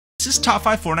This is top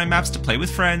 5 Fortnite maps to play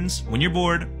with friends when you're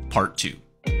bored, part 2.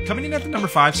 Coming in at the number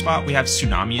 5 spot, we have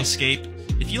Tsunami Escape.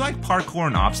 If you like parkour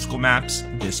and obstacle maps,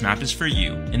 this map is for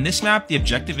you. In this map, the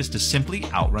objective is to simply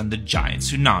outrun the giant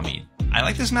tsunami. I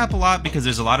like this map a lot because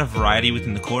there's a lot of variety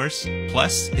within the course,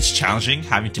 plus it's challenging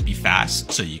having to be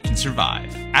fast so you can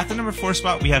survive. At the number 4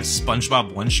 spot, we have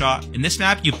SpongeBob One Shot. In this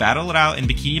map, you battle it out in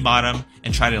Bikini Bottom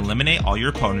and try to eliminate all your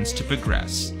opponents to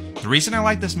progress. The reason I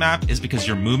like this map is because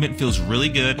your movement feels really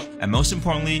good, and most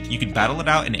importantly, you can battle it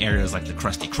out in areas like the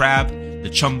Krusty Krab, the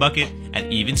Chum Bucket,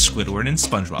 and even Squidward in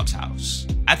SpongeBob's house.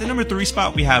 At the number 3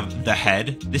 spot, we have The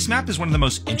Head. This map is one of the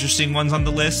most interesting ones on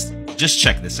the list. Just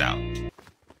check this out.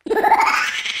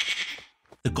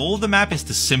 The goal of the map is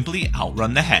to simply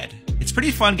outrun the head. It's pretty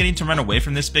fun getting to run away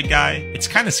from this big guy. It's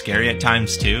kind of scary at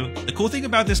times too. The cool thing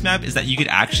about this map is that you could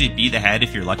actually be the head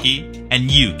if you're lucky,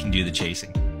 and you can do the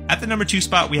chasing. At the number 2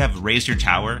 spot, we have Raise Your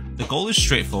Tower. The goal is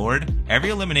straightforward. Every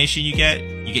elimination you get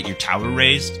your tower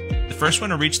raised. The first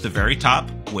one to reach the very top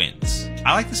wins.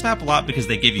 I like this map a lot because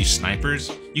they give you snipers.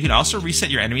 You can also reset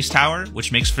your enemy's tower,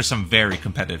 which makes for some very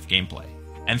competitive gameplay.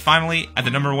 And finally, at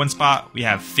the number 1 spot, we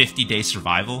have 50 Day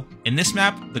Survival. In this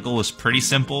map, the goal is pretty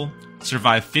simple.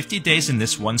 Survive 50 days in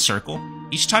this one circle.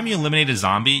 Each time you eliminate a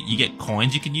zombie, you get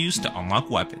coins you can use to unlock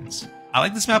weapons. I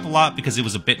like this map a lot because it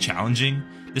was a bit challenging.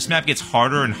 This map gets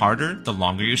harder and harder the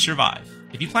longer you survive.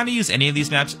 If you plan to use any of these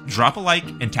maps, drop a like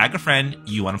and tag a friend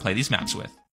you want to play these maps with.